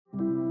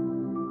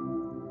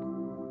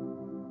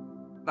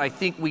I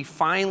think we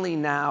finally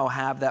now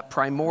have that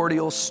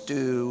primordial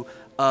stew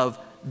of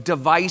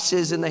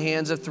devices in the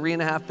hands of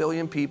 3.5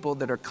 billion people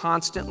that are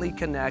constantly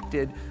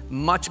connected,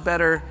 much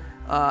better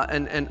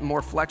and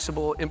more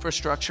flexible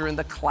infrastructure in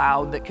the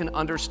cloud that can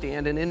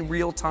understand and in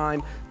real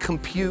time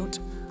compute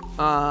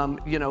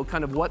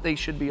kind of what they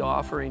should be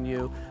offering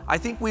you. I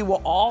think we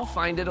will all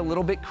find it a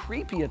little bit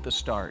creepy at the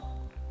start,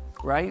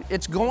 right?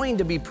 It's going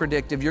to be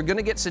predictive. You're going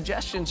to get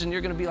suggestions and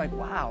you're going to be like,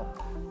 wow,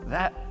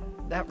 that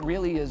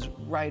really is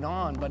right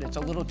on, but it's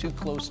a little too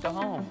close to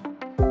home.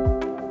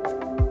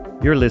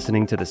 You're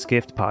listening to the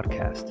Skift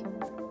podcast.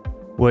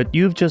 What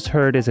you've just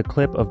heard is a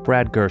clip of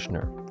Brad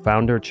Gerstner,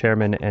 founder,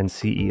 chairman, and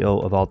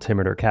CEO of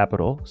Altimeter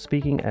Capital,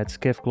 speaking at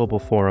Skift Global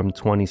Forum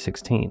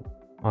 2016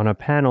 on a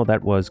panel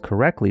that was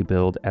correctly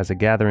billed as a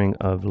gathering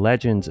of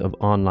legends of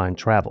online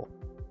travel.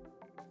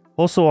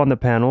 Also on the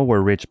panel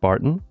were Rich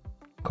Barton,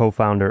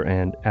 co-founder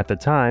and, at the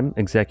time,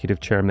 executive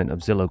chairman of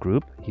Zillow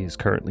Group. He is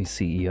currently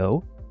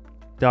CEO.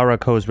 Dara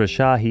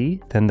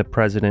Khosrowshahi, then the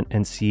president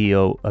and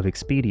CEO of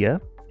Expedia.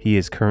 He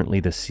is currently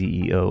the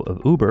CEO of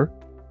Uber.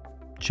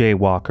 Jay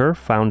Walker,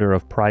 founder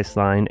of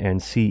Priceline and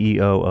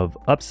CEO of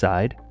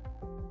Upside.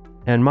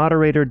 And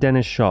moderator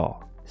Dennis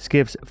Schaal,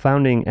 Skift's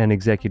founding and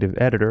executive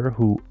editor,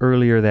 who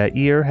earlier that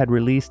year had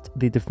released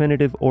the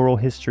definitive oral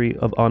history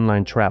of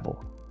online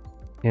travel,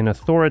 an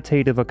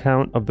authoritative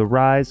account of the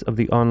rise of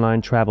the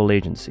online travel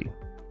agency.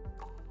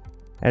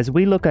 As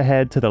we look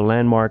ahead to the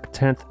landmark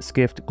 10th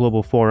Skift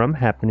Global Forum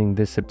happening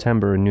this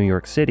September in New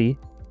York City,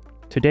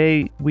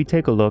 today we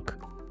take a look,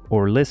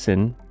 or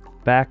listen,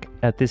 back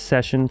at this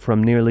session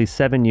from nearly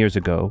 7 years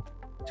ago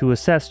to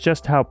assess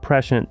just how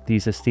prescient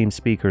these esteemed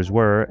speakers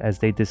were as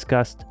they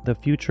discussed the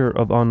future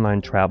of online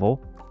travel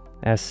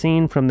as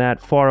seen from that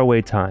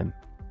faraway time,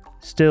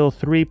 still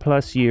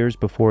 3+ years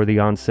before the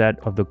onset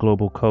of the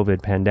global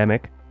COVID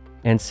pandemic,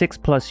 and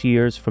 6+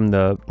 years from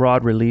the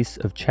broad release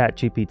of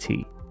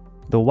ChatGPT,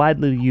 the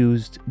widely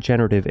used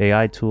generative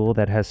AI tool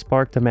that has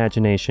sparked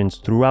imaginations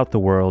throughout the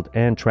world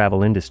and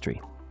travel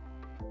industry.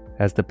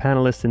 As the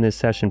panelists in this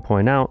session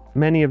point out,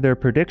 many of their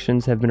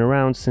predictions have been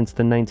around since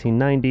the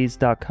 1990s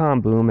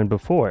 .com boom and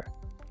before.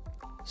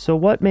 So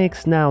what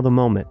makes now the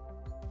moment?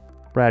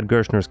 Brad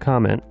Gerstner's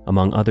comment,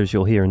 among others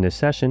you'll hear in this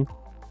session,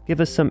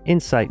 give us some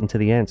insight into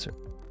the answer.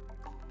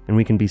 And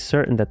we can be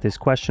certain that this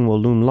question will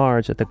loom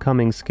large at the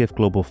coming Skift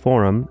Global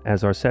Forum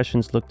as our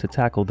sessions look to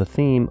tackle the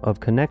theme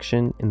of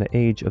connection in the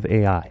age of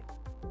AI.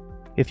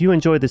 If you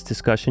enjoyed this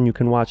discussion, you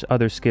can watch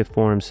other Skift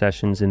Forum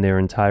sessions in their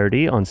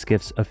entirety on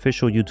Skift's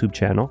official YouTube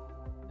channel.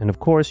 And of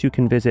course, you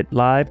can visit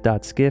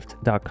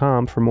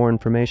live.skift.com for more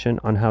information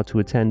on how to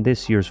attend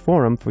this year's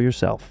forum for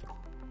yourself.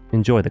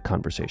 Enjoy the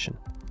conversation.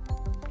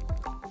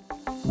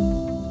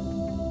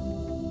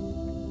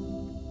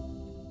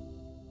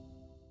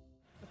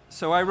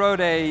 So I wrote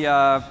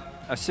a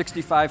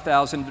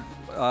 65,000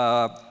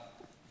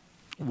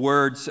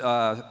 words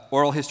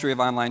oral history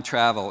of online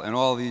travel, and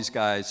all of these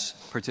guys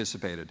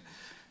participated.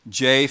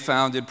 Jay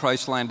founded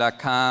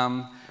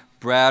Priceline.com.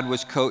 Brad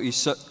was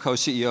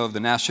co-CEO of the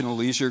National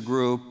Leisure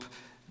Group.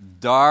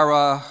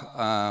 Dara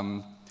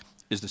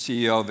is the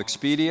CEO of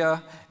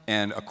Expedia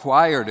and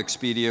acquired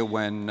Expedia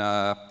when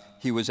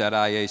he was at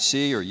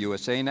IAC or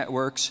USA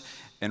Networks.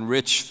 And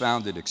Rich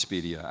founded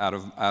Expedia out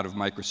of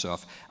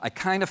Microsoft. I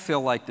kind of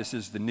feel like this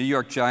is the New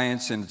York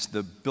Giants and it's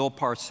the Bill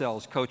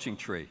Parcells coaching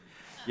tree.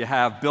 You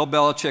have Bill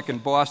Belichick in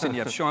Boston,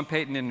 you have Sean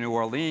Payton in New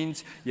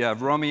Orleans, you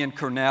have Romy and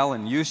Cornell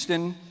in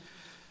Houston.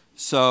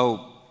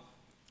 So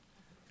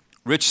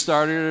Rich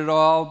started it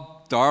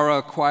all, Dara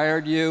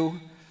acquired you,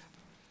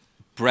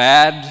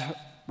 Brad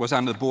was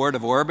on the board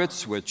of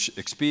Orbitz, which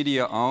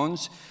Expedia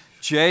owns.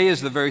 Jay is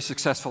the very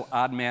successful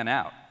odd man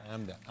out.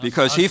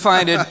 Because he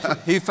founded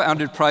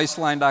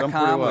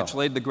Priceline.com, which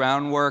laid the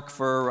groundwork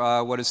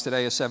for what is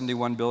today a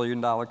 $71 billion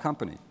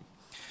company.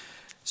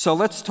 So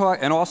let's talk,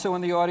 and also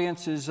in the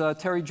audience is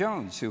Terry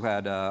Jones, who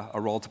had a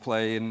role to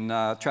play in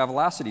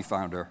Travelocity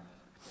founder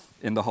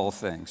in the whole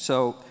thing.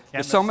 So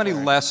there's so many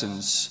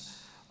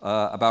lessons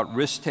about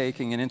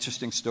risk-taking and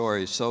interesting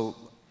stories. So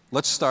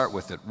let's start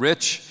with it.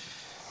 Rich,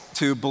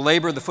 to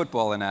belabor the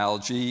football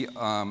analogy,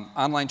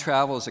 online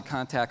travel is a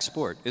contact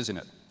sport, isn't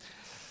it?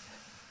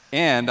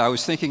 And I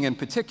was thinking in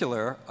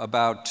particular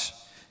about,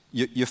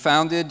 you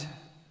founded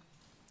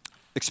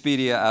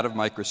Expedia out of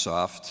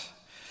Microsoft.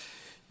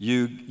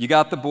 You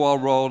got the ball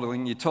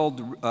rolling. You told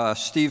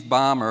Steve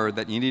Ballmer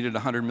that you needed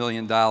 $100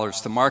 million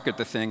to market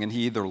the thing, and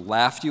he either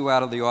laughed you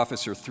out of the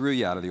office or threw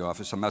you out of the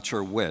office. I'm not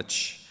sure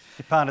which.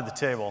 He pounded the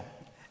table.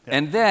 Yeah.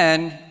 And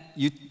then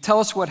you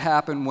tell us what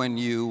happened when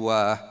you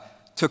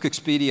took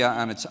Expedia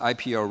on its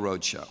IPO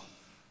roadshow.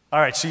 All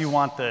right, so you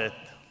want the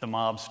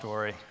mob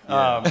story.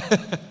 Yeah.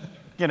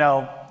 You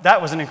know,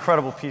 that was an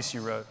incredible piece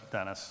you wrote,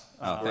 Dennis.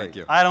 Thank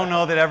you. I don't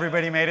know that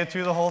everybody made it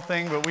through the whole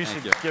thing, but we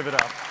should give it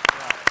up.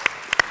 Yeah.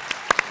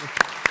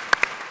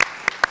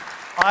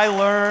 I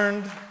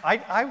learned,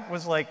 I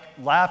was like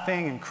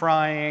laughing and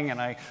crying, and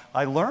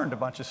I learned a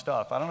bunch of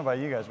stuff. I don't know about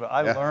you guys, but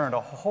I learned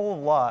a whole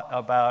lot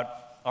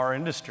about our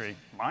industry,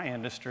 my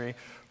industry,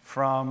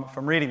 from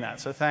reading that.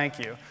 So thank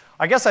you.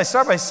 I guess I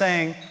start by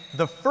saying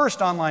the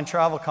first online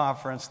travel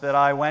conference that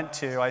I went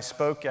to, I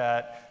spoke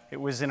at, it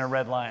was in a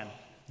Red Lion.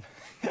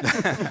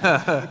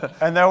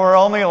 And there were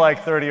only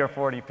like 30 or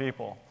 40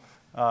 people.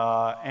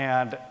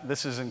 And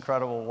this is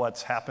incredible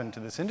what's happened to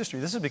this industry.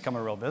 This has become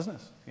a real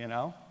business, you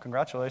know?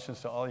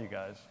 Congratulations to all you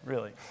guys,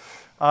 really.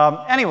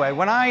 Anyway,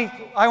 when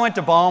I went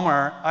to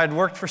Ballmer, I'd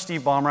worked for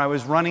Steve Ballmer. I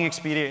was running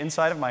Expedia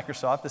inside of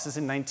Microsoft. This is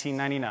in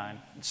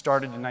 1999. It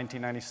started in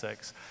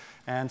 1996.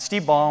 And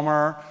Steve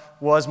Ballmer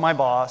was my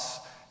boss,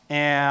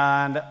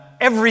 and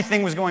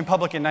everything was going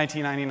public in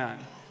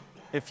 1999.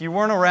 If you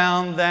weren't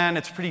around then,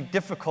 it's pretty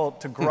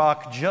difficult to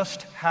grok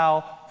just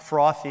how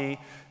frothy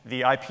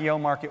the IPO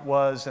market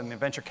was and the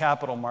venture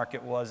capital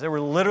market was. There were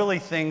literally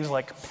things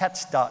like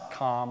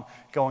pets.com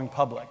going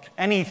public.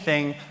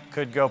 Anything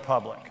could go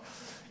public.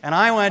 And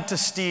I went to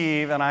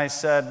Steve and I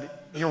said,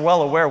 you're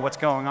well aware what's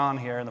going on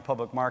here in the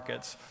public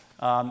markets.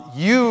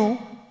 You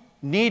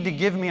need to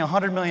give me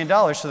 $100 million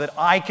so that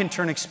I can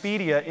turn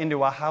Expedia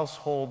into a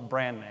household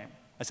brand name.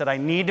 I said, I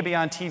need to be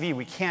on TV.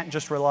 We can't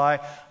just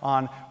rely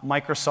on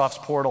Microsoft's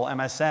portal,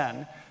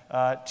 MSN,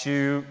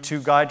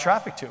 to guide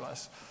traffic to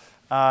us.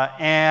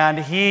 And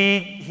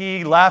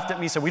he laughed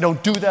at me, said, we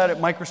don't do that at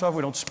Microsoft.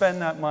 We don't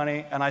spend that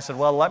money. And I said,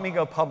 well, let me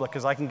go public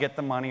because I can get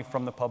the money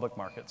from the public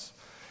markets.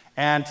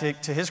 And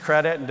to his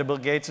credit and to Bill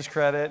Gates'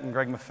 credit and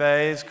Greg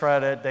Maffei's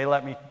credit, they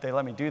let me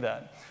do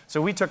that.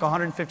 So we took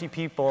 150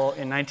 people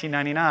in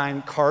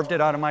 1999, carved it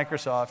out of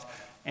Microsoft,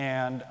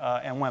 and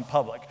went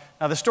public.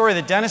 Now, the story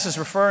that Dennis is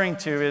referring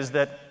to is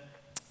that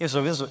this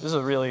is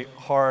a really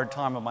hard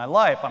time of my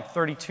life. I'm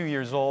 32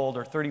 years old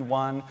or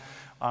 31.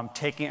 I'm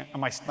taking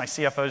my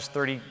CFO's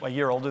a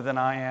year older than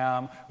I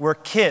am. We're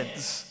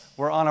kids.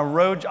 We're on a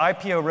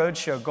IPO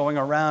roadshow going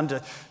around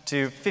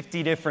to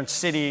 50 different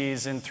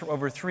cities in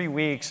over 3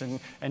 weeks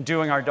and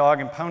doing our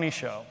dog and pony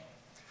show.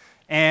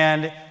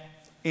 And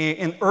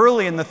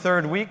early in the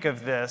third week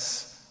of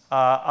this,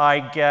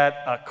 I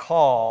get a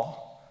call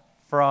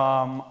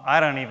from, I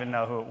don't even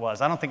know who it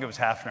was. I don't think it was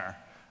Hafner.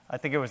 I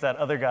think it was that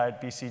other guy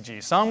at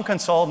BCG. Some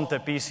consultant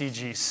at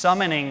BCG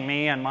summoning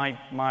me and my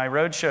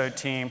roadshow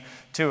team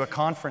to a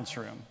conference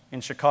room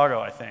in Chicago,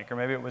 I think, or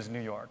maybe it was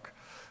New York.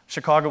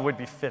 Chicago would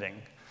be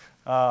fitting.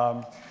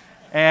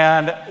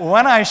 And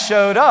when I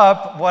showed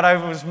up, what I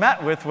was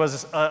met with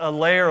was a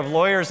layer of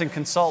lawyers and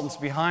consultants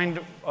behind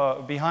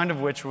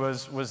of which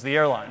was the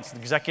airlines, the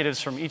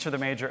executives from each of the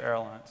major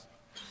airlines.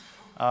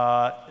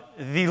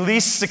 The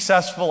least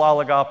successful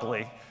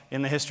oligopoly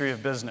in the history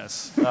of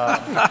business,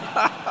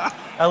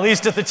 at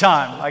least at the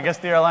time. I guess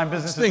the airline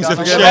business has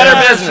gotten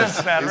better business.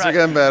 Things are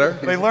getting better.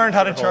 They learned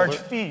how to charge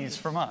fees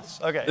from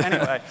us. Okay,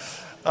 anyway.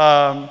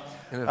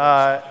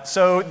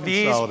 So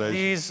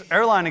these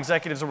airline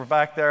executives were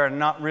back there and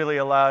not really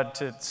allowed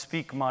to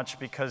speak much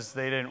because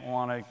they didn't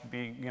want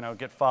to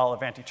get foul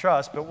of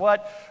antitrust. But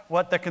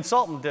what the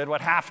consultant did, what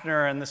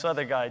Hafner and this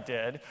other guy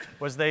did,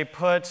 was they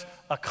put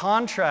a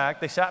contract,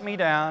 they sat me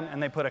down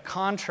and they put a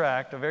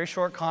contract, a very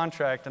short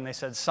contract, and they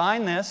said,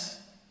 sign this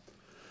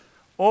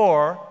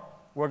or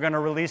we're going to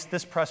release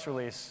this press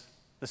release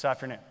this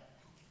afternoon.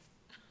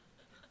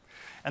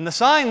 And the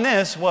sign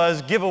this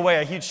was give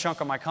away a huge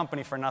chunk of my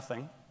company for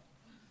nothing.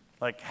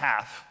 Like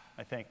half,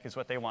 I think, is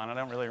what they wanted. I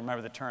don't really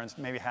remember the terms.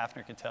 Maybe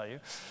Hafner could tell you.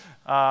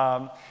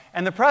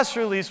 And the press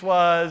release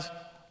was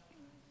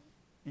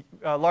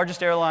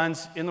largest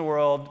airlines in the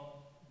world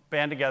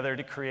band together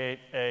to create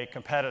a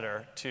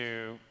competitor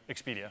to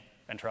Expedia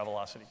and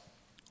Travelocity.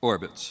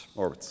 Orbitz.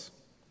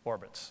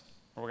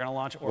 We're going to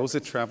launch Orbitz. What was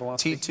it,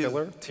 Travelocity?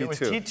 T2.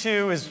 T2.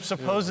 T2 is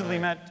supposedly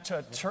meant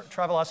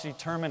Travelocity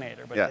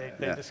Terminator, but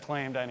they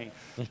disclaimed any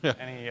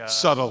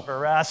subtle.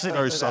 veracity.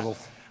 Very to subtle.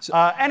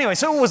 Anyway,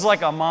 so it was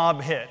like a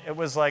mob hit. It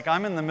was like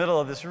I'm in the middle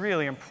of this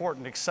really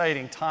important,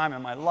 exciting time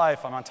in my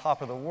life. I'm on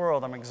top of the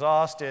world. I'm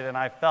exhausted, and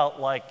I felt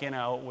like, it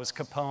was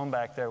Capone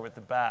back there with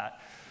the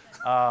bat.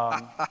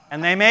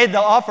 And they made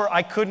the offer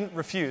I couldn't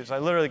refuse. I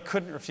literally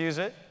couldn't refuse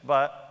it,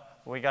 but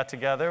we got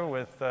together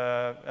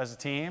as a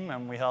team,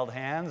 and we held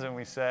hands, and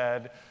we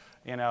said,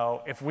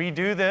 if we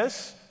do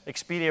this,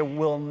 Expedia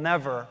will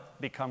never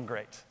become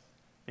great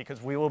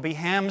because we will be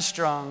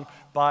hamstrung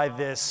by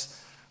this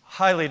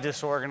highly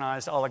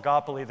disorganized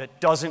oligopoly that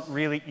doesn't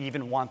really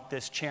even want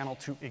this channel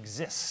to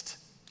exist.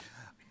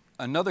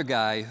 Another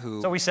guy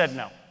who... So we said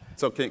no.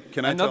 So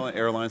can I tell an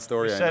airline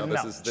story? We said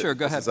no. Sure,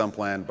 go ahead. This is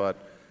unplanned, but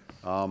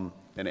an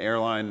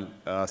airline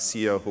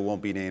CEO who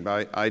won't be named,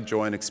 I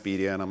joined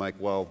Expedia, and I'm like,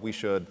 well, we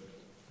should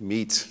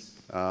meet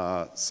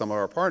some of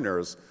our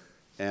partners.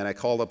 And I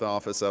called up the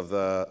office of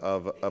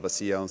a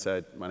CEO and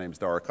said, my name is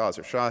Dara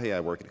Khosrowshahi,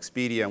 I work at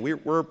Expedia, and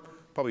we're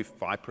probably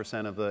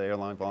 5% of the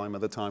airline volume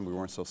at the time. We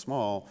weren't so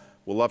small.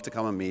 We'd love to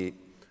come and meet,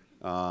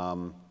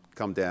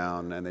 come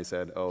down. And they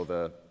said, oh,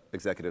 the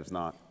executive's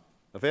not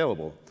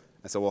available.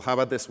 I said, well, how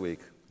about this week?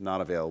 Not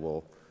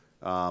available,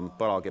 but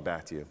I'll get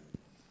back to you.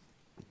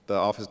 The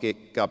office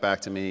got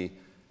back to me,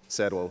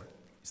 said, well,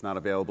 he's not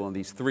available in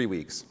these 3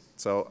 weeks.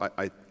 So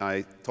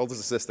I told his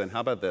assistant,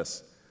 how about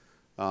this?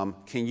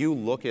 can you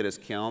look at his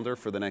calendar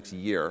for the next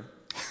year?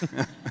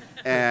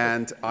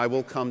 And I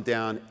will come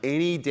down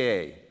any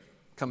day.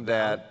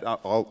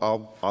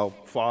 I'll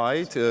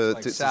fly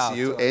to see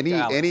you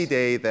any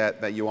day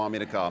that you want me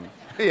to come.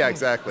 Yeah,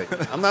 exactly.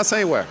 I'm not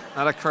saying where.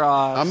 Not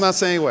across. I'm not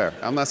saying where.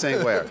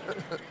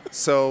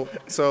 So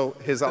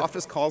his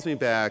office calls me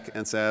back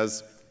and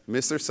says,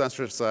 Mr. Such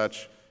and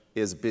Such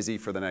is busy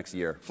for the next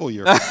year. Full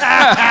year. There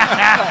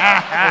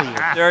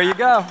you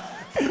go.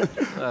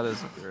 That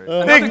is great.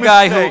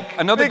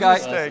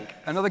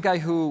 Another guy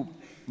who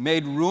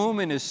made room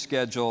in his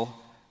schedule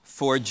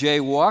for Jay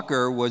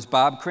Walker was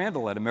Bob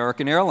Crandall at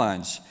American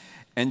Airlines.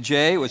 And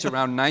Jay was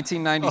around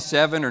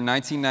 1997 or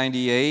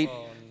 1998.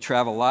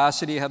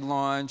 Travelocity had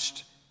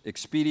launched.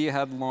 Expedia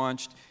had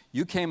launched.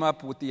 You came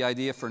up with the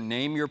idea for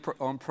name your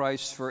own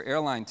price for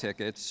airline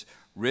tickets.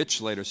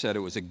 Rich later said it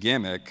was a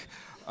gimmick,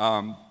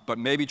 but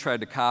maybe tried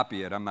to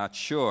copy it. I'm not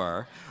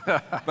sure.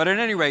 But at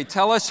any rate,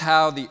 tell us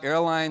how the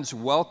airlines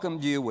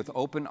welcomed you with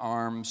open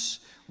arms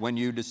when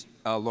you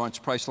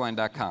launched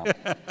Priceline.com.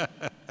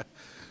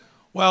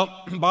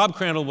 Well, Bob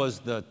Crandall was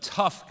the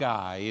tough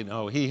guy. You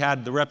know, he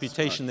had the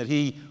reputation that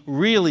he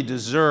really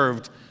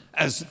deserved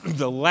as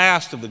the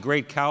last of the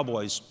great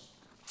cowboys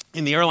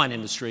in the airline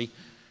industry.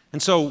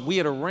 And so we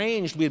had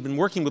been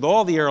working with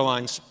all the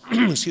airlines,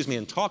 excuse me,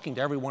 and talking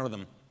to every one of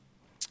them.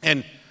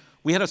 And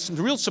we had some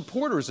real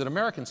supporters at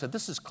American said,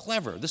 this is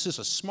clever. This is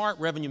a smart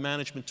revenue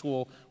management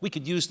tool. We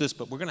could use this,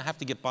 but we're going to have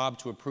to get Bob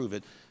to approve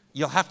it.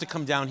 You'll have to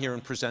come down here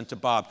and present to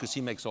Bob because he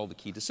makes all the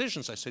key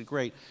decisions. I said,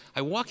 great.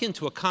 I walk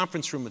into a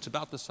conference room. It's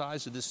about the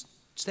size of this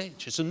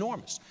stage. It's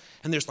enormous.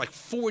 And there's like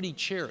 40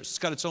 chairs. It's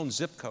got its own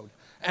zip code.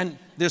 And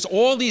there's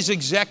all these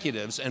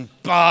executives and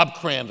Bob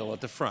Crandall at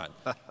the front.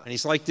 And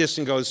he's like this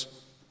and goes,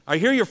 I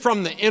hear you're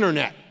from the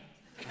internet.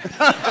 What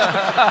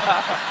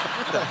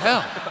the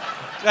hell?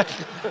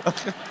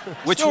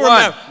 Which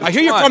one? I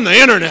hear you're from the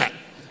internet.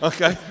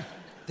 Okay.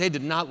 They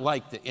did not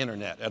like the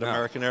internet at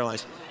American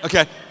Airlines.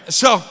 Okay.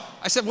 So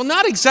I said, well,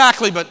 not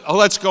exactly, but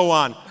let's go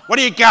on. What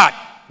do you got?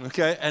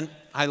 Okay. And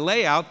I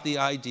lay out the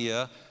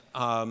idea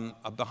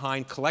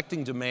behind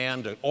collecting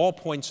demand at all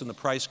points in the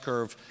price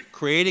curve,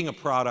 creating a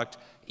product,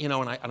 you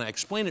know, and I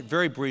explain it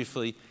very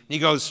briefly. And he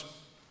goes,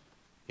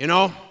 you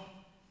know,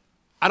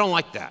 I don't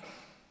like that.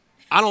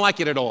 I don't like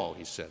it at all,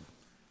 he said.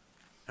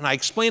 And I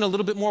explained a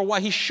little bit more why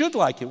he should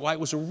like it, why it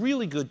was a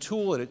really good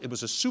tool. It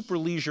was a super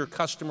leisure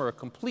customer, a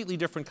completely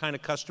different kind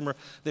of customer.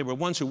 They were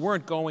ones who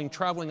weren't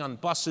traveling on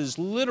buses,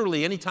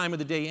 literally any time of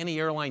the day, any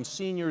airline,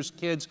 seniors,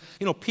 kids,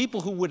 you know,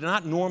 people who would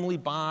not normally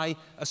buy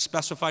a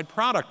specified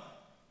product.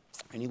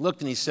 And he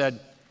looked and he said,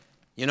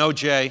 you know,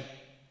 Jay,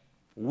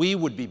 we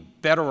would be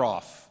better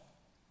off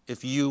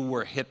if you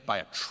were hit by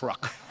a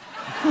truck.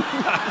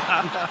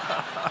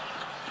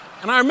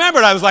 And I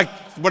remembered I was like,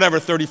 whatever,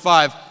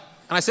 35.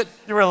 And I said,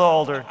 you were a little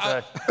older,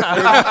 Jay.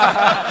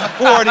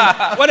 40,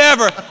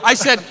 whatever. I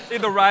said,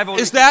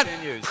 is that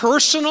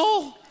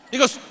personal? He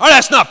goes, oh,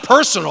 that's not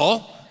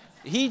personal.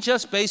 He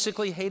just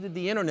basically hated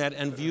the internet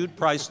and viewed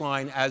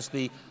Priceline as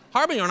the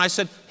harbinger. And I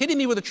said, hitting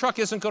me with a truck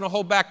isn't going to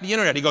hold back the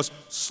internet. He goes,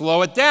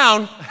 slow it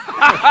down.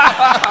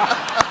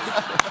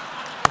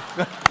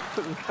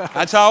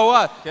 That's how it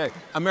was. Okay.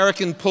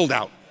 American pulled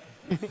out.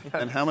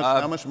 And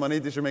how much money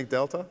did you make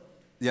Delta?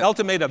 Yeah.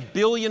 Delta made $1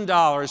 billion,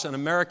 and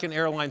American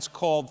Airlines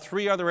called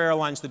 3 other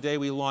airlines the day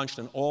we launched,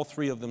 and all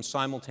 3 of them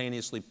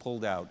simultaneously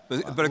pulled out. But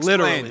explain,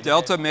 literally,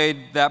 Delta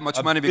made that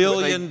much money because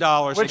 $1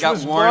 billion. Which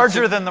was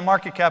larger than the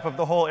market cap of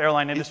the whole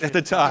airline industry. At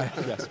the time,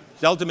 yes.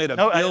 Delta made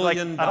 $1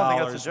 billion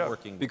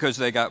working. Because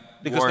they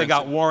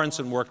got warrants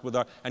and worked with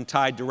and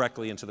tied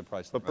directly into the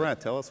price. But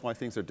Brad, tell us why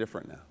things are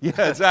different now.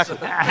 Yeah, exactly.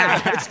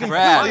 It's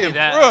completely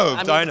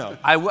improved, I know.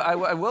 I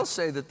will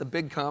say that the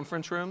big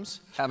conference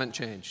rooms haven't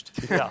changed.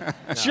 Yeah.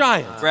 No.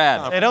 Giant.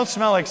 Brad. They don't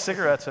smell like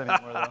cigarettes anymore,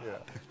 though. Yeah.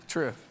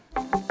 True.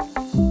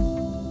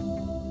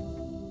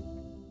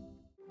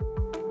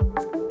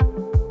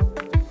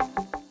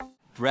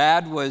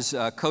 Brad was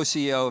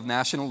co-CEO of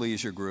National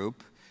Leisure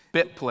Group.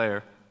 Bit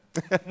player.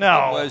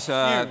 No. Was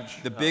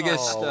the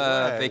biggest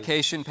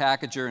vacation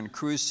packager and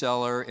cruise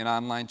seller in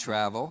online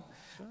travel.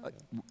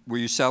 Were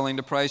you selling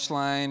to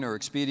Priceline or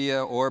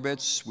Expedia,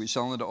 Orbitz? Were you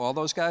selling to all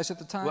those guys at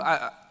the time?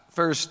 Well,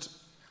 first,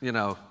 you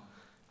know,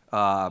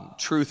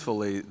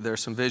 truthfully,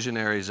 there's some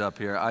visionaries up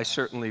here. I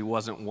certainly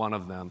wasn't one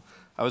of them.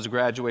 I was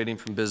graduating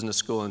from business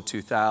school in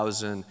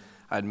 2000.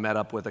 I'd met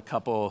up with a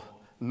couple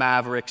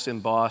mavericks in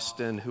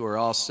Boston who are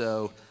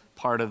also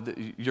part of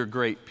your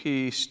great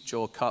piece,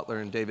 Joel Cutler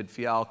and David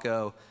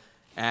Fialco.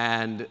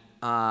 And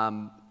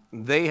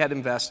they had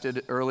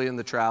invested early in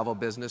the travel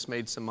business,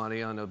 made some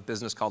money on a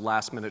business called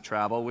Last Minute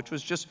Travel, which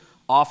was just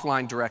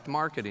offline direct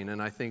marketing.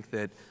 And I think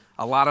that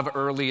a lot of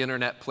early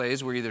internet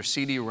plays were either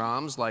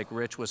CD-ROMs like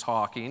Rich was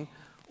hawking,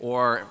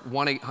 or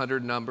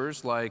 1-800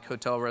 numbers like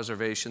Hotel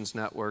Reservations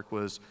Network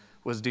was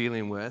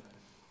dealing with.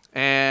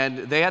 And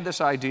they had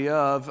this idea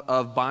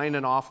of buying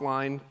an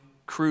offline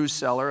cruise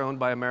seller owned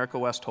by America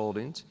West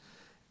Holdings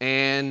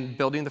and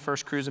building the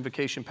first cruise and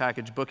vacation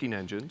package booking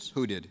engines.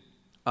 Who did?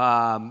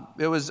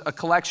 It was a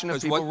collection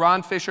of people.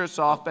 Ron Fisher at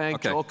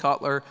SoftBank, Joel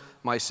Cutler,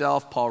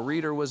 myself, Paul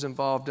Reeder was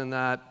involved in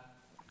that,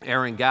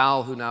 Aaron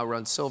Gall, who now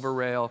runs Silver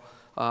Rail,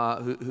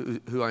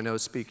 who I know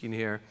is speaking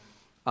here.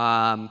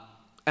 And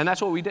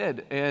that's what we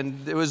did.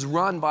 And it was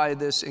run by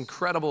this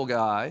incredible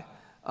guy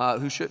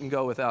who shouldn't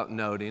go without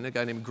noting, a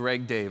guy named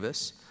Greg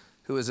Davis,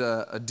 who is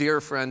a dear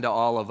friend to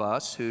all of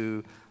us,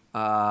 who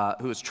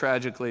was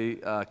tragically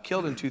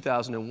killed in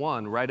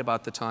 2001, right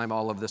about the time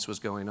all of this was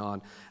going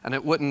on. And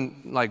it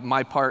wouldn't, like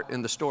my part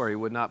in the story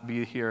would not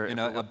be here. In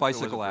a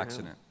bicycle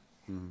accident.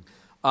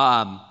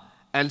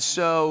 And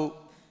so,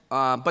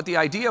 but the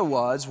idea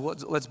was,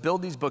 let's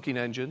build these booking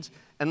engines,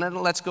 and then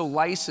let's go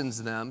license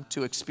them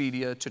to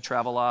Expedia, to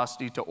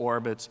Travelocity, to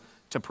Orbitz,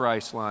 to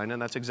Priceline,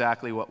 and that's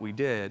exactly what we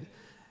did.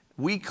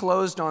 We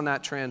closed on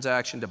that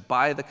transaction to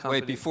buy the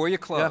company. Wait, before you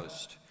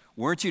closed,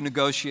 weren't you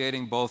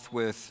negotiating both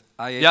with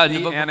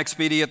IAC and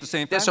Expedia at the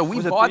same time? Yeah, so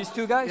we bought these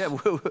two guys.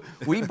 Yeah,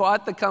 we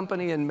bought the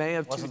company in May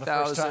of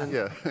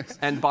 2000,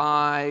 and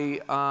by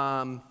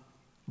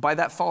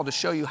that fall, to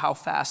show you how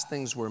fast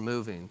things were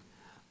moving,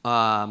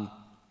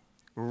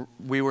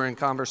 we were in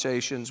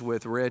conversations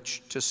with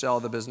Rich to sell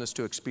the business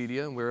to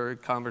Expedia, and we were in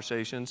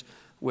conversations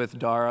with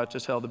Dara to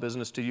sell the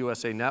business to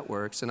USA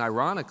Networks. And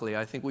ironically,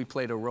 I think we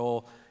played a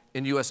role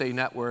in USA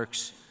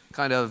Networks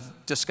kind of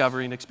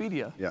discovering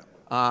Expedia.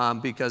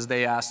 Because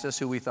they asked us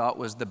who we thought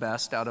was the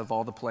best out of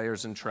all the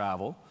players in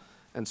travel.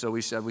 And so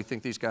we said, we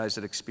think these guys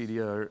at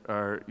Expedia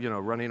are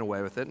running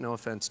away with it. No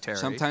offense, Terry.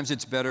 Sometimes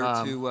it's better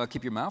to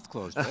keep your mouth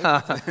closed,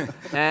 right?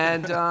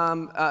 And,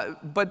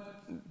 but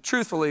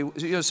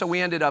truthfully, so we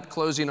ended up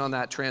closing on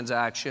that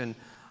transaction.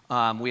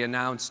 We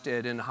announced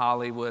it in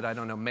Hollywood, I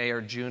don't know, May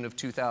or June of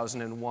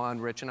 2001.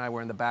 Rich and I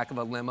were in the back of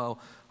a limo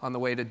on the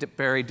way to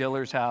Barry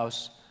Diller's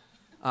house.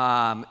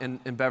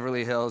 In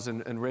Beverly Hills,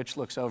 and Rich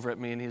looks over at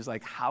me and he's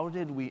like, how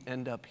did we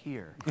end up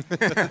here?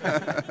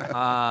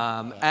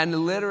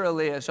 And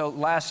literally, so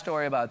last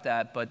story about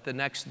that, but the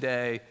next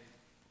day,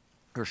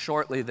 or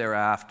shortly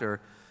thereafter,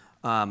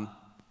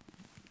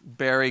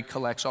 Barry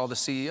collects all the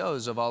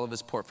CEOs of all of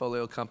his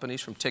portfolio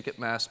companies, from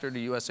Ticketmaster to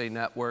USA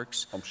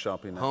Networks, Home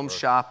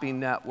Shopping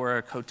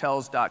Network,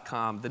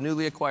 Hotels.com, the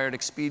newly acquired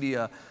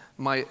Expedia,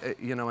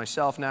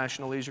 myself,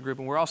 National Leisure Group,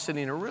 and we're all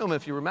sitting in a room,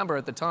 if you remember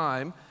at the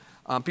time.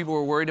 People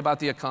were worried about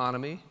the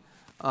economy,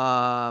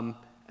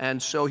 and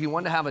so he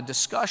wanted to have a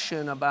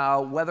discussion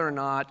about whether or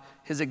not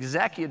his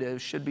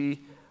executives should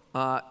be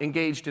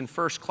engaged in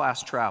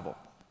first-class travel,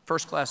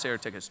 first-class air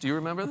tickets. Do you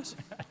remember this?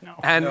 No.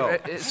 And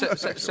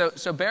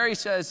so Barry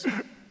says,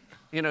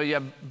 you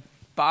have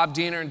Bob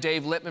Diener and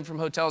Dave Lippman from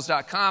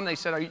Hotels.com. They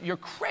said, you're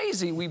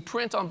crazy. We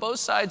print on both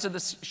sides of the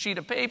sheet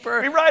of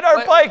paper. We ride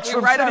our bikes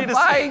from city to city.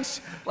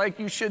 Bikes. Like,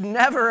 you should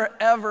never,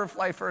 ever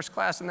fly first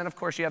class. And then, of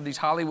course, you have these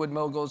Hollywood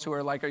moguls who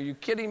are like, are you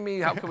kidding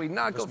me? How can we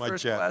not go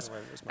first class?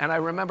 And I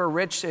remember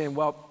Rich saying,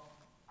 well,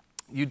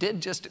 you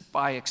did just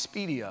buy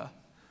Expedia,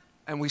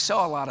 and we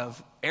saw a lot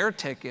of air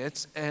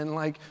tickets, and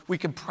we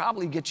could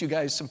probably get you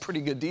guys some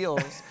pretty good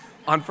deals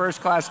on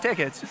first class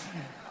tickets.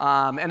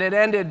 And it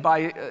ended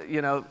by,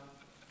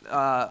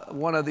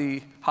 one of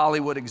the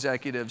Hollywood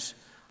executives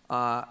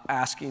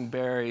asking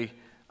Barry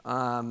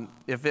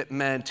if it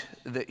meant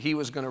that he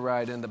was going to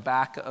ride in the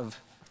back of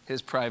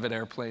his private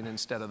airplane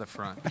instead of the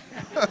front.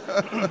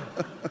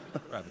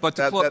 But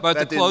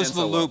to close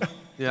the loop,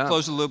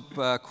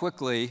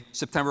 quickly,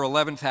 September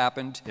 11th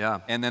happened,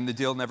 and then the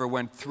deal never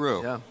went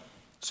through.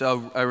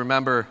 So I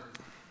remember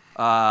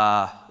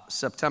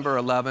September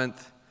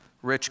 11th,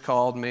 Rich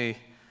called me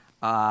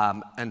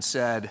and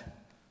said,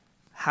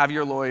 have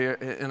your lawyer,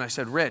 and I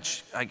said,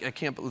 Rich, I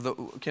can't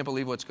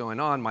believe what's going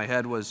on. My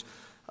head was,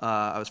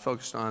 I was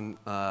focused on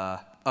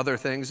other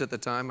things at the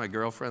time. My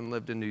girlfriend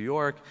lived in New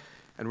York,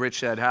 and Rich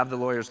said, have the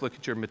lawyers look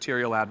at your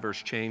material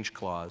adverse change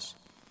clause.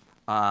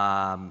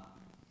 And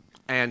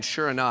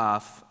sure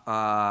enough,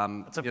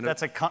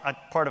 that's a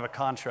part of a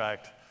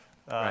contract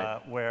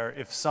where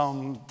if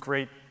some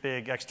great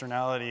big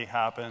externality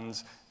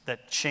happens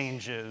that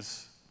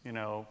changes,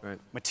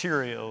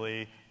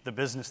 materially, the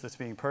business that's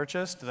being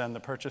purchased, then the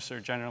purchaser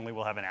generally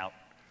will have an out.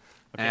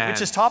 Which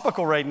is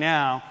topical right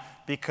now,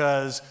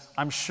 because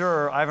I'm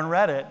sure, I haven't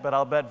read it, but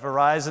I'll bet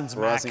Verizon's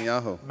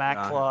Mac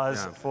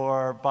clause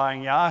for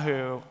buying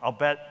Yahoo, I'll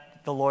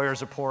bet the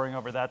lawyers are poring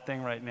over that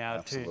thing right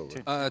now.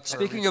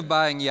 Speaking of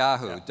buying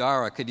Yahoo,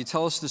 Dara, could you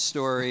tell us the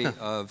story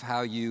of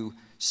how you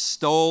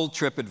stole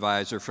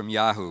TripAdvisor from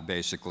Yahoo,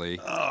 basically?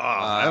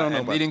 I don't know.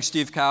 And meeting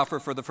Steve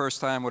Kaufer for the first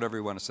time, whatever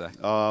you want to say.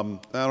 I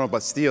don't know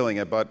about stealing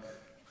it, but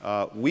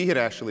we had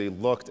actually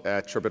looked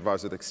at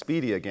TripAdvisor. The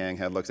Expedia gang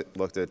had looked at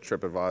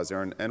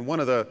TripAdvisor, and one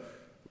of the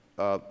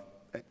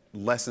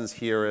lessons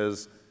here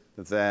is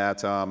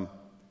that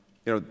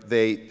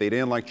they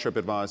didn't like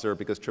TripAdvisor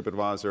because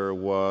TripAdvisor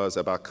was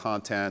about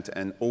content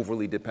and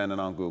overly dependent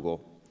on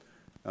Google,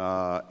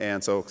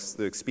 and so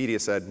the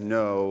Expedia said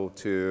no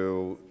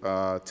to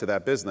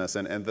that business.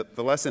 And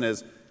the lesson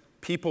is,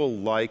 people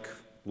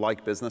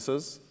like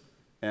businesses,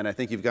 and I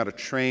think you've got to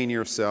train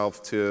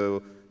yourself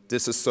to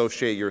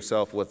disassociate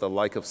yourself with the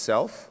like of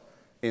self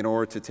in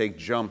order to take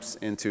jumps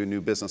into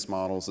new business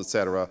models, et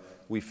cetera.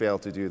 We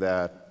failed to do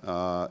that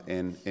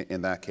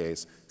in that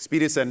case.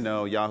 Expedia said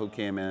no. Yahoo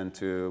came in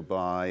to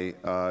buy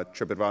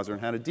TripAdvisor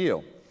and had a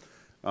deal.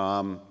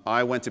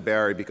 I went to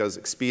Barry because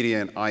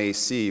Expedia and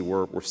IAC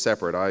were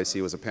separate.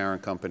 IAC was a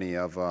parent company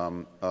of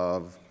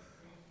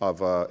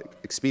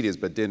Expedia's,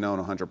 but didn't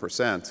own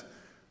 100%.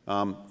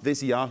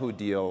 This Yahoo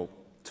deal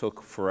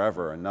took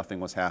forever and nothing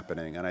was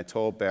happening. And I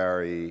told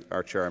Barry,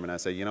 our chairman, I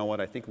said, you know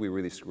what, I think we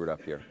really screwed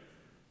up here.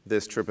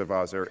 This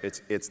TripAdvisor,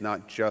 it's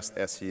not just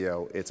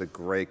SEO, it's a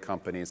great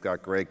company, it's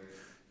got great,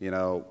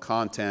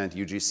 content,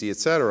 UGC, et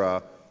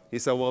cetera. He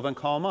said, well, then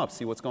call him up,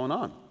 see what's going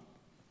on.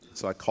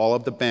 So I call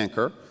up the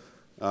banker,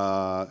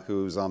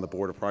 who's on the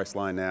board of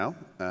Priceline now,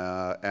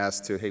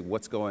 as to, hey,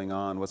 what's going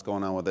on with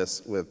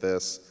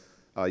this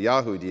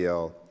Yahoo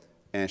deal?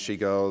 And she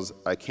goes,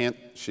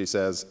 she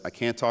says, I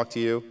can't talk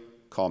to you,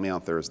 call me on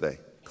Thursday.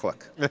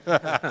 Click.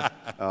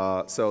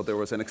 So there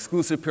was an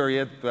exclusive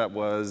period that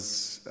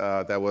was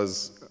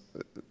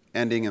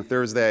ending on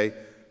Thursday.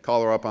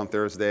 Call her up on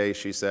Thursday.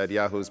 She said,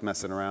 Yahoo's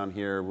messing around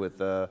here with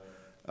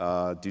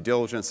due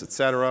diligence, et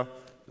cetera.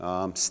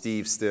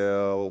 Steve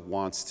still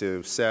wants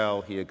to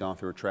sell. He had gone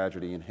through a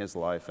tragedy in his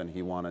life, and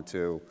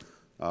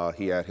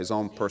he had his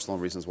own personal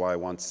reasons why he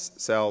wants to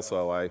sell.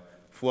 So I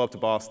flew up to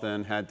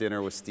Boston, had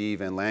dinner with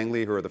Steve and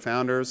Langley, who are the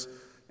founders,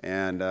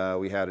 and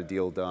we had a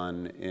deal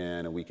done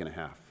in a week and a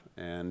half.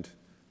 And it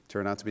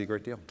turned out to be a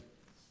great deal.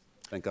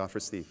 Thank God for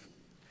Steve.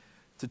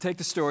 To take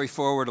the story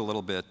forward a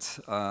little bit,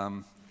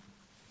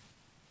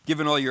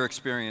 given all your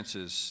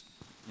experiences,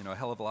 a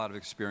hell of a lot of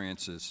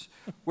experiences,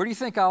 where do you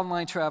think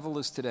online travel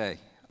is today?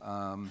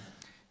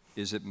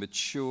 Is it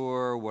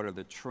mature? What are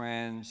the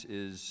trends?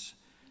 Is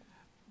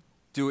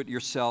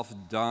do-it-yourself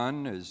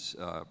done?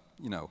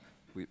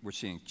 We're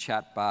seeing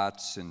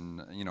chatbots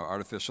and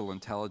artificial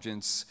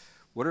intelligence.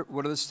 What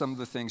are some of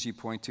the things you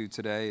point to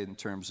today in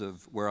terms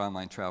of where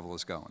online travel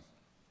is going?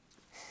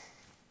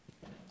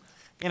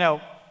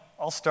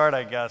 I'll start,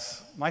 I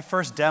guess. My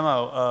first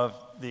demo of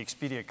the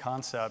Expedia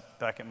concept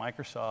back at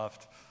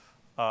Microsoft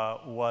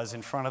was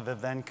in front of the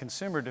then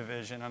consumer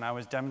division, and I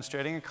was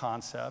demonstrating a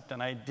concept,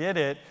 and I did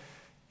it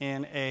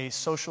in a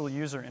social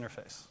user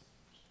interface.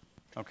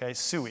 Okay,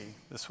 SUI.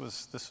 This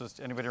was.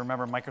 Anybody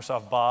remember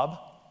Microsoft Bob?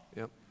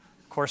 Yep.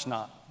 Of course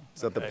not.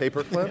 Is that the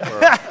paperclip?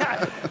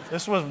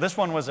 Or? This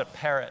one was a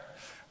parrot.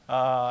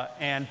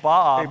 And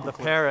Bob, the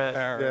parrot,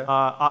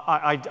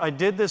 I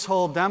did this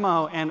whole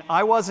demo, and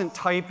I wasn't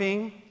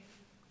typing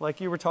like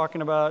you were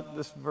talking about,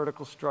 this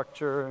vertical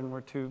structure, and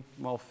we're too,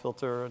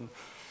 filter and,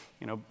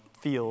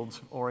 fields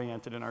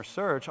oriented in our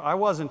search. I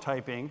wasn't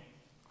typing.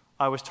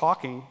 I was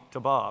talking to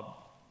Bob.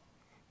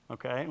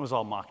 Okay? It was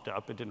all mocked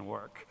up. It didn't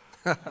work.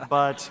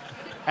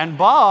 And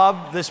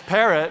Bob, this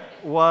parrot,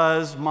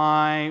 was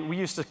we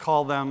used to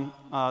call them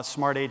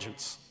smart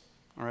agents.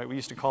 All right, we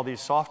used to call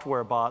these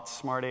software bots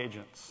smart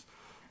agents.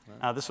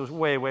 Now, this was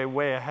way, way,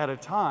 way ahead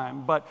of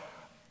time, but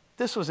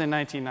this was in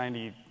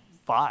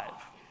 1995,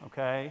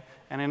 okay?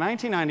 And in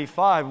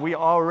 1995, we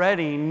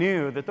already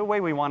knew that the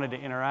way we wanted to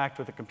interact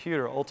with a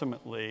computer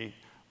ultimately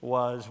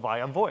was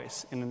via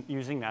voice,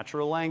 using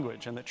natural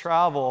language, and that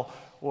travel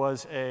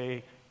was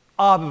a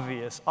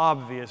obvious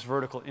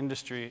vertical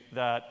industry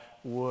that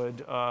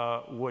would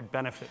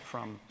benefit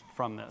from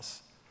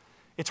this.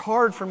 It's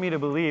hard for me to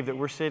believe that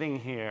we're sitting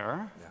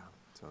here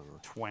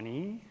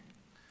 20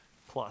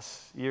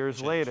 plus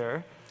years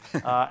later,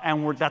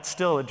 and that's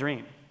still a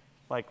dream.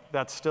 Like,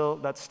 that's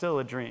still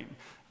a dream.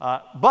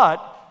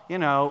 But,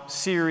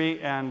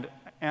 Siri and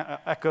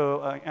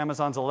Echo,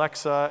 Amazon's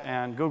Alexa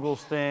and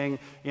Google's thing,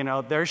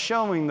 they're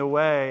showing the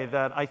way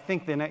that I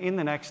think in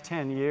the next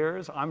 10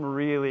 years, I'm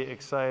really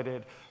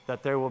excited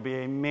that there will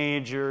be a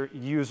major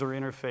user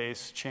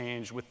interface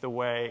change with the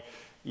way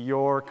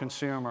your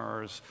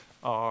consumers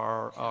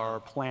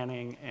are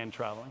planning and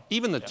traveling.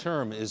 Even the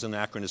term is an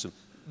anachronism.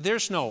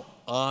 There's no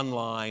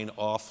online,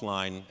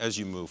 offline as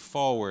you move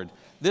forward.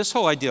 This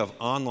whole idea of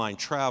online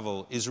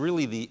travel is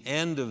really the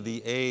end of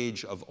the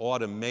age of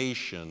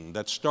automation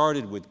that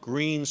started with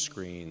green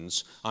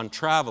screens on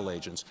travel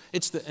agents.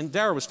 And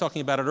Dara was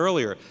talking about it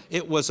earlier.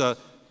 It was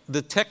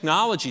the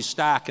technology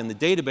stack and the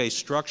database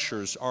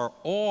structures are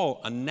all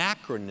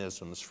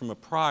anachronisms from a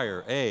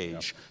prior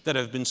age that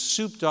have been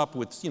souped up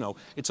with,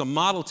 it's a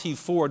Model T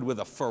Ford with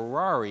a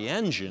Ferrari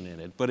engine in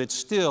it, but it's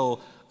still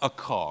a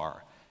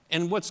car.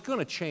 And what's going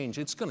to change?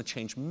 It's going to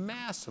change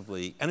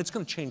massively, and it's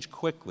going to change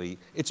quickly.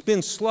 It's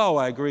been slow,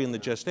 I agree, in the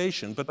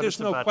gestation, but there's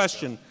no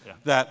question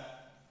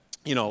that,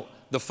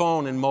 the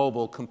phone and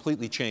mobile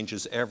completely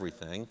changes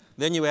everything.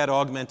 Then you add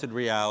augmented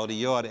reality,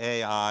 you add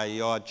AI,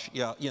 you add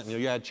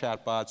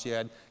chatbots, you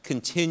add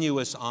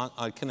continuous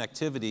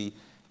connectivity,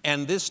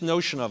 and this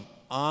notion of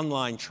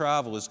online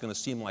travel is going to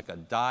seem like a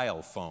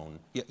dial phone.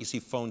 You see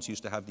phones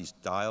used to have these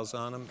dials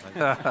on them?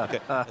 Okay.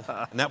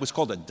 And that was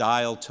called a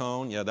dial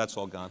tone. Yeah, that's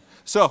all gone.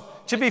 So,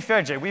 to be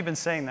fair, Jay, we've been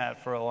saying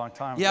that for a long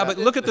time. Yeah, but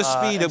look at the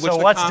speed at which so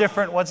the what's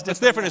different? What's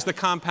different is the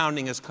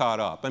compounding has caught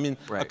up. I mean,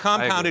 Right. a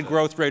compounded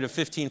growth rate of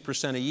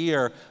 15% a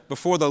year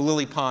before the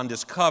lily pond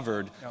is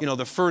covered,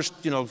 the first,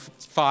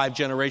 5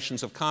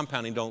 generations of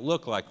compounding don't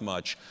look like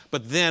much.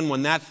 But then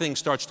when that thing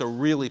starts to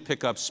really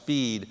pick up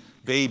speed,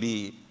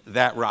 baby,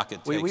 that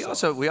rocket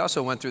takes off. We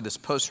also went through this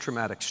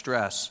post-traumatic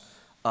stress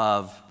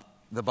of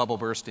the bubble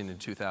bursting in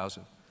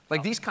 2000.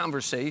 Like these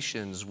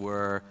conversations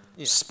were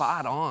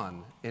spot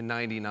on in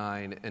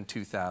 99 and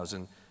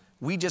 2000.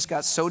 We just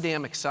got so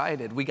damn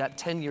excited. We got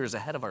 10 years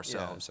ahead of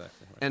ourselves. Yeah,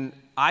 exactly right. And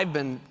I've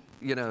been,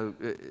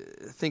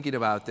 thinking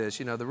about this.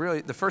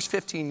 The first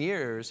 15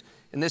 years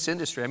in this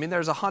industry. I mean,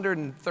 there's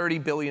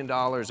 $130 billion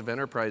of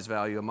enterprise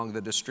value among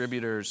the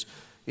distributors,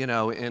 in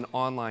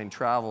online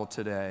travel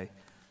today.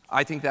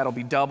 I think that'll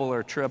be double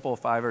or triple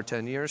 5 or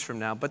 10 years from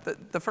now.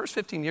 But the first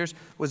 15 years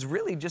was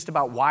really just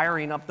about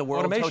wiring up the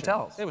world's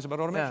hotels. It was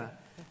about automation.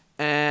 Yeah.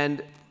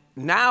 And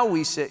now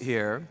we sit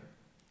here,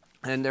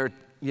 and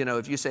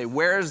if you say,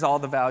 where's all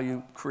the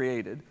value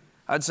created?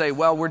 I'd say,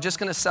 well, we're just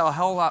going to sell a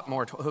hell of a lot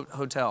more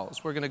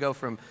hotels. We're going to go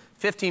from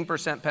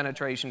 15%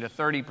 penetration to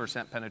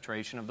 30%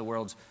 penetration of the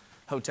world's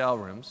hotel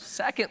rooms.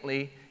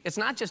 Secondly, it's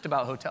not just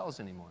about hotels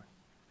anymore.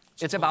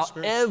 It's about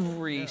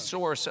every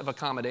source of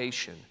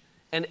accommodation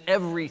and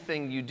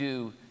everything you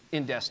do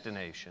in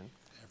destination,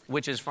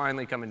 which is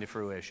finally coming to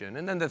fruition.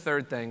 And then the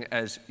third thing,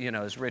 as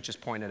Rich has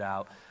pointed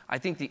out, I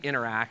think the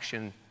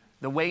interaction,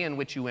 the way in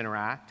which you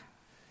interact,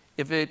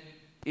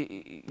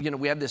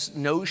 we have this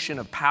notion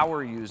of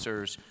power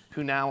users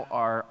who now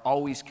are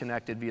always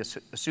connected via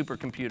a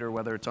supercomputer,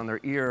 whether it's on their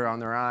ear, on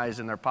their eyes,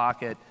 in their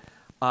pocket,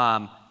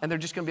 and they're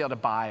just going to be able to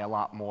buy a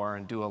lot more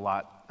and do a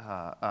lot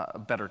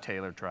better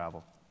tailored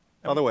travel.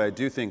 By the way, I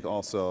do think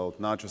also,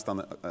 not just on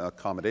the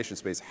accommodation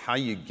space, how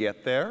you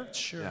get there.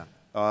 Sure.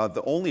 Yeah.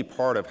 The only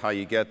part of how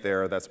you get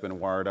there that's been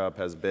wired up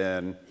has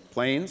been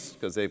planes,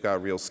 because they've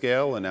got real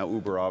scale, and now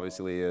Uber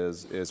obviously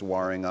is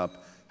wiring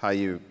up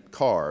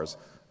cars.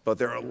 But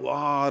there are a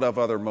lot of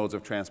other modes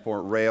of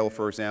transport. Rail,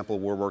 for example,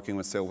 we're working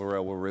with Silver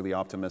Rail. We're really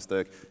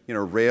optimistic.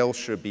 Rail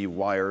should be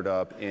wired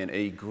up in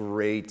a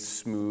great,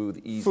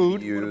 smooth, easy to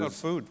use. What about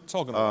food? It's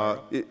all going to wire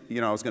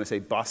up. I was going to say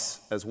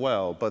bus as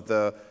well. But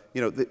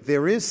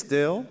there is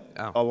still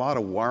a lot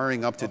of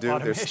wiring up to do.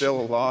 Automation. There's still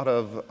a lot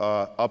of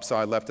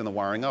upside left in the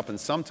wiring up. And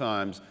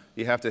sometimes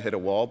you have to hit a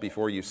wall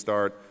before you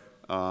start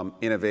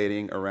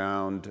innovating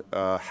around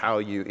how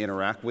you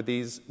interact with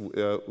these,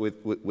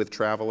 with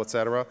travel, et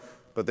cetera.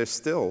 But there's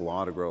still a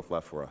lot of growth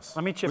left for us.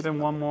 Let me chip in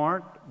one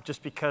more,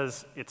 just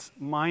because it's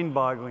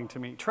mind-boggling to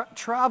me.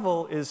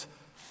 Travel is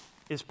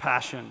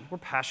passion. We're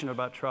passionate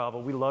about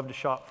travel. We love to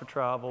shop for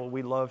travel.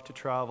 We love to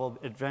travel,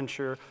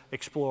 adventure,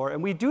 explore.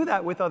 And we do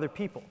that with other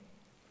people.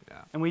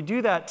 Yeah. And we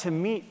do that to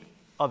meet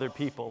other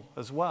people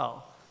as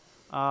well.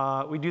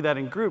 We do that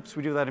in groups.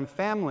 We do that in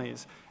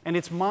families. And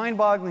it's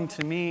mind-boggling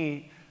to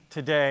me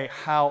today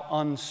how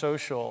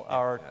unsocial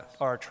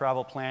our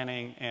travel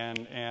planning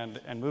and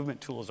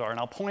movement tools are. And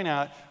I'll point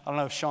out, I don't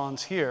know if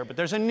Sean's here, but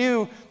there's a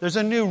new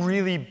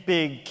really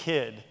big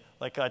kid,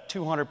 like a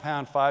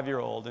 200-pound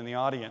 5-year-old in the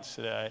audience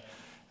today.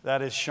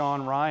 That is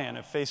Sean Ryan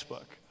of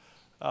Facebook.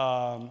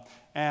 I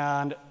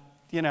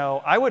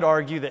would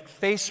argue that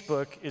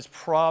Facebook is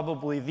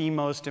probably the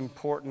most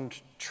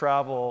important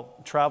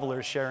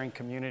traveler sharing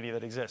community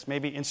that exists.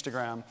 Maybe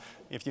Instagram,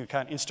 if you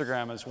count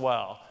Instagram as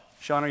well.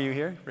 Sean, are you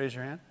here? Raise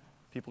your hand.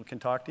 People can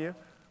talk to you.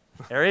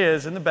 There he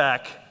is in the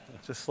back,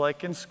 just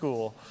like in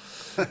school.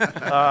 These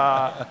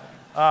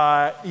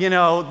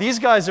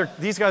guys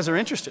are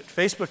interested.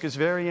 Facebook is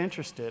very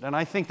interested, and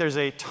I think there's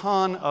a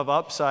ton of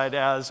upside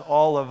as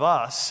all of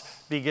us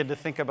begin to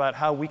think about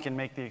how we can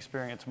make the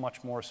experience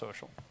much more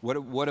social.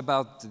 What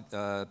about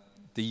the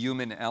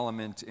human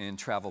element in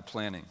travel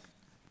planning?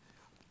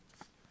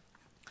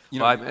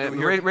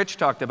 Rich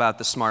talked about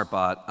the smart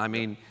bot. I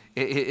mean,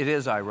 it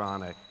is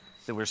ironic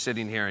that we're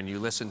sitting here and you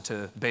listen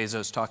to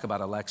Bezos talk about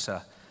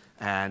Alexa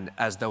and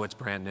as though it's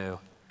brand new.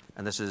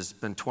 And this has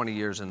been 20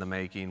 years in the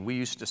making. We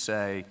used to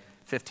say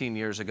 15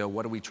 years ago,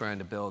 what are we trying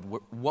to build?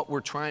 What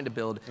we're trying to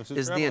build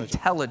is the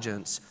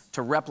intelligence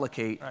to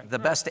replicate the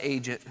best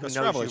agent who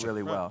knows you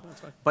really well.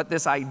 But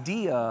this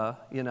idea,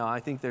 I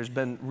think there's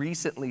been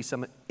recently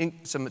some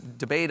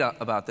debate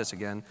about this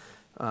again.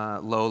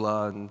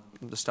 Lola and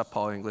the stuff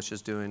Paul English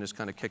is doing has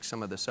kind of kicked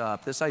some of this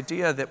up. This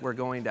idea that we're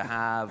going to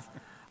have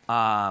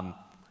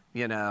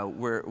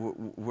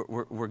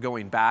we're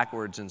going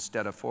backwards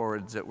instead of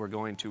forwards, that we're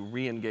going to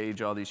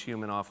re-engage all these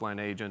human offline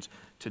agents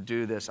to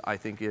do this, I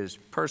think is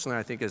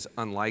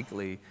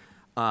unlikely,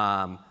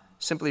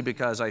 simply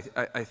because I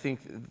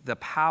think the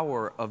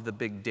power of the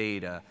big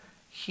data,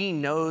 he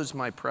knows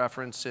my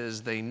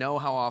preferences, they know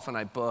how often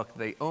I book,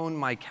 they own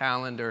my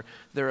calendar,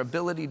 their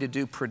ability to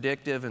do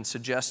predictive and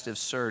suggestive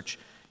search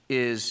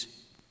is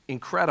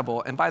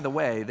incredible, and by the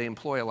way, they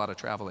employ a lot of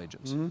travel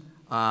agents.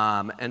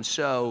 Mm-hmm. And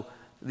so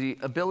the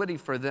ability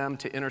for them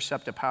to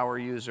intercept a power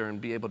user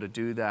and be able to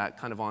do that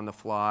kind of on the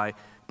fly,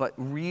 but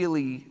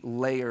really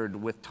layered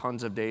with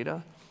tons of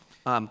data.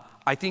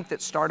 I think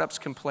that startups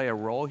can play a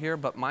role here,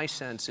 but my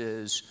sense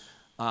is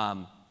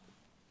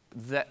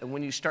that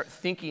when you start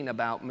thinking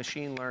about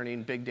machine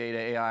learning, big data,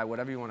 AI,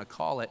 whatever you want to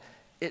call it,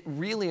 it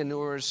really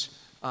inures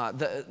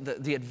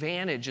the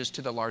advantages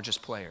to the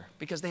largest player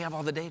because they have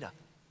all the data,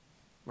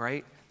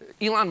 right?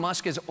 Elon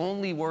Musk is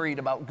only worried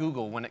about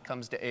Google when it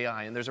comes to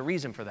AI, and there's a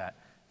reason for that.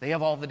 They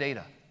have all the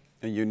data.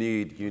 And you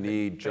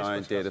need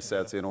giant data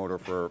sets in order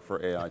for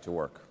AI to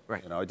work.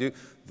 Right. You know,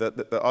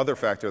 the other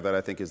factor that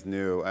I think is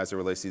new as it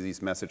relates to these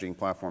messaging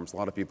platforms, a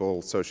lot of people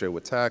associate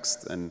with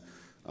text and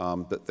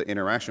the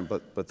interaction,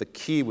 but the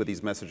key with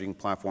these messaging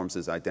platforms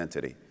is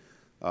identity.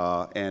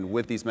 And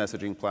with these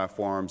messaging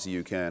platforms,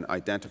 you can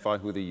identify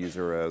who the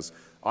user is.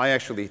 I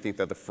actually think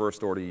that the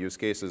first order use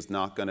case is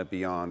not going to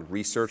be on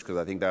research, because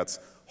I think that's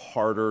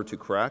harder to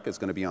crack. It's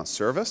going to be on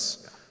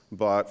service.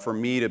 But for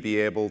me to be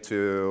able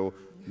to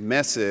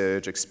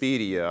message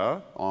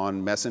Expedia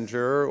on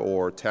Messenger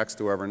or text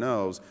whoever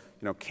knows,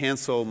 you know,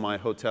 cancel my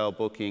hotel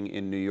booking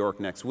in New York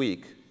next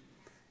week,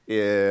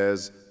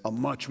 is a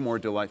much more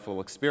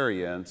delightful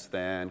experience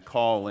than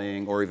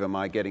calling or even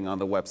my getting on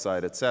the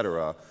website, et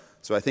cetera.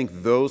 So I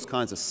think those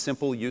kinds of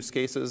simple use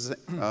cases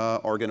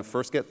are going to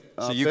first get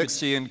So you fixed. could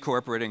see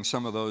incorporating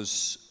some of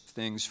those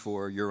things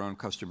for your own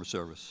customer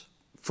service.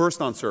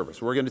 First on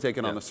service. We're going to take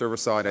it on the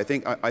service side. I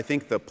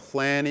think the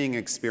planning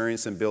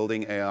experience in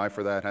building AI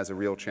for that has a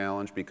real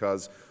challenge,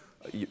 because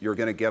you're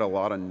going to get a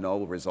lot of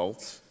null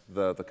results.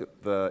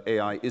 The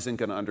AI isn't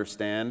going to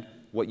understand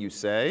what you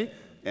say,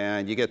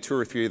 and you get 2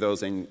 or 3 of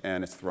those and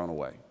it's thrown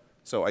away.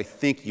 So I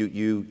think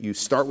you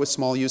start with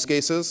small use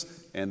cases,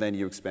 and then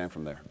you expand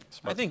from there.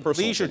 I think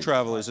leisure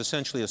travel is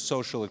essentially a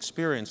social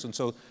experience, and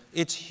so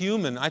it's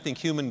human. I think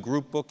human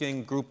group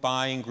booking, group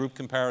buying, group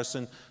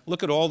comparison.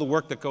 Look at all the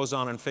work that goes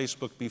on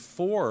Facebook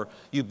before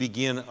you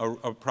begin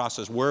a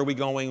process. Where are we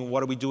going?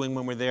 What are we doing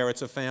when we're there?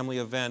 It's a family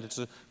event. It's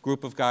a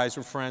group of guys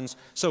or friends.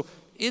 So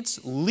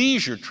it's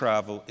leisure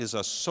travel is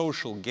a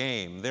social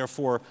game.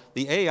 Therefore,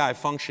 the AI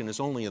function is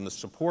only in the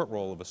support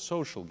role of a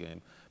social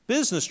game.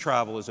 Business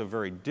travel is a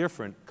very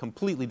different,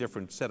 completely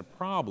different set of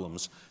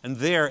problems, and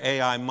there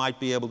AI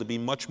might be able to be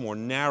much more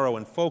narrow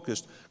and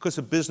focused, because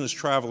a business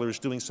traveler is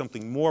doing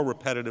something more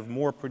repetitive,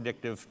 more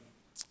predictive,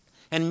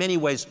 and in many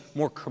ways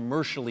more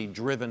commercially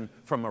driven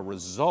from a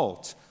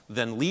result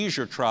than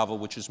leisure travel,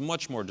 which is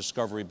much more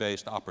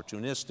discovery-based,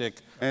 opportunistic.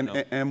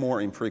 And more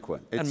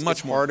infrequent. It's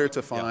much more harder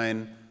to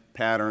find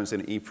patterns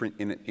in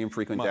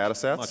infrequent data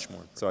sets. Much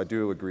more. So I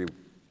do agree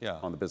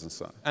on the business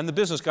side. And the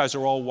business guys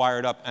are all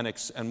wired up,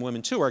 and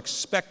women too, are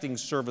expecting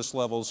service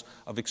levels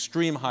of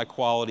extreme high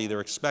quality.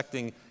 They're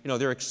expecting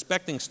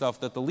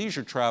stuff that the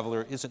leisure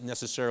traveler isn't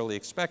necessarily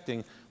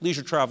expecting.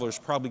 Leisure traveler is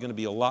probably going to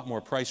be a lot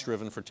more price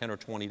driven for $10 or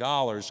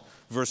 $20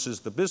 versus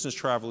the business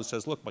traveler who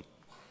says, look, but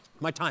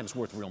my time's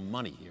worth real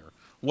money here.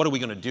 What are we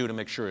going to do to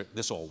make sure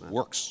this all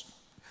works?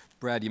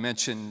 Brad, you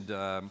mentioned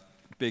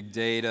big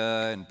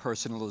data and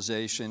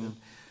personalization.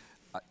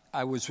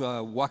 I was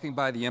walking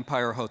by the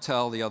Empire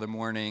Hotel the other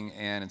morning,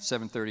 and it's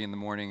 7:30 in the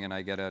morning, and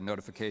I get a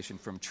notification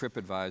from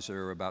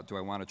TripAdvisor about, do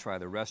I want to try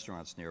the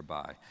restaurants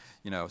nearby?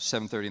 You know,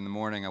 7:30 in the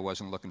morning, I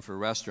wasn't looking for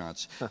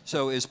restaurants.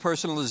 So is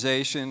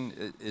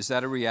personalization, is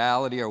that a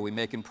reality? Are we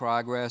making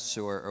progress,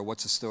 or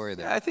what's the story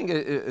there? I think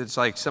it's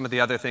like some of the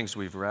other things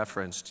we've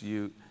referenced.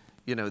 You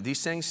know,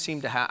 these things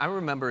seem to have, I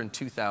remember in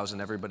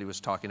 2000, everybody was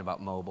talking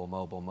about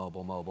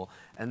mobile.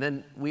 And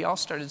then we all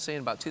started saying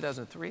about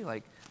 2003,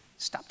 like,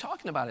 stop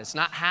talking about it. It's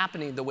not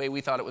happening the way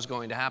we thought it was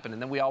going to happen. And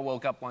then we all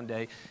woke up one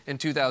day in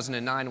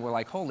 2009 and we're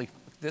like, holy,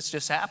 this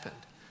just happened.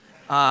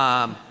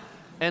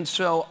 And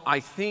so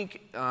I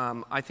think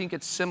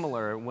it's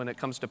similar when it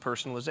comes to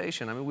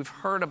personalization. I mean, we've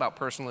heard about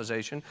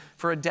personalization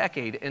for a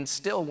decade, and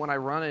still when I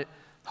run a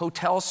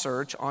hotel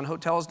search on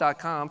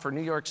hotels.com for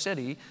New York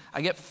City, I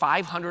get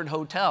 500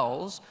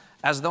 hotels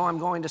as though I'm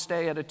going to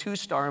stay at a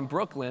 2-star in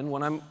Brooklyn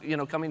when I'm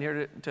coming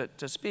here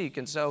to speak.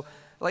 And so,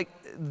 like,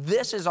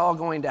 this is all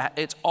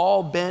it's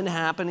all been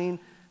happening,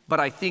 but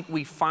I think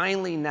we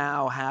finally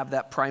now have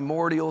that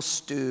primordial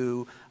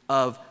stew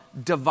of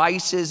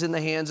devices in the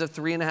hands of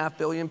 3.5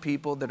 billion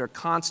people that are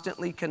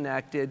constantly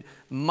connected,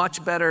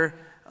 much better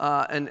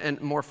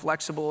and more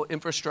flexible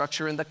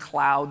infrastructure in the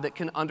cloud that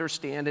can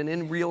understand and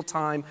in real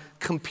time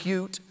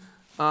compute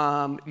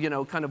kind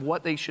of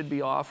what they should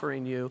be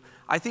offering you.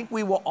 I think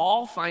we will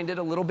all find it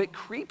a little bit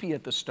creepy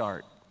at the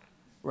start.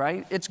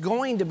 Right? It's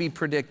going to be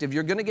predictive.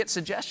 You're going to get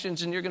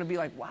suggestions and you're going to be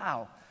like,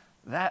 wow,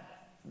 that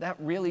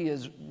really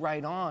is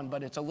right on,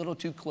 but it's a little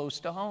too close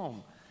to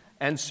home.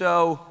 And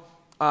so,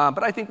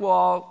 but I think we'll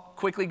all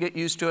quickly get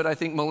used to it. I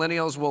think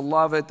millennials will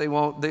love it. They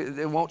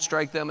won't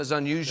strike them as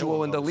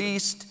unusual in the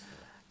least.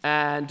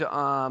 And,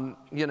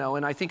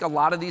 and I think a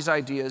lot of these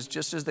ideas,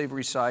 just as they've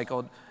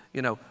recycled,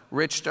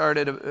 Rich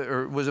started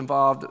or was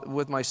involved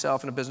with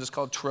myself in a business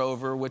called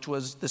Trover, which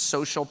was the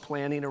social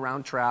planning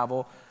around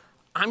travel.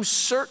 I'm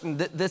certain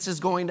that this is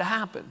going to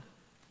happen,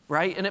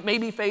 right? And it may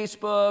be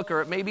Facebook,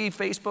 or it may be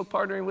Facebook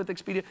partnering with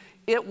Expedia.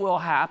 It will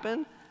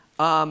happen.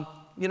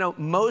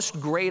 Most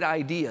great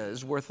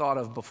ideas were thought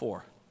of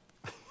before.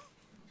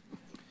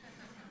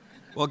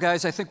 Well,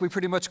 guys, I think we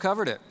pretty much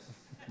covered it.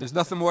 There's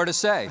nothing more to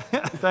say.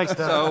 Thanks,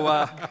 Dara.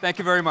 So thank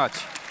you very much.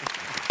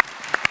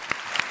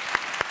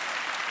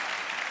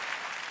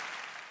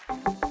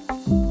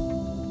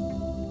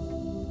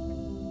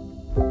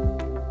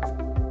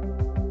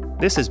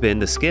 This has been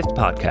the Skift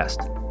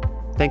Podcast.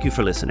 Thank you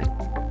for listening.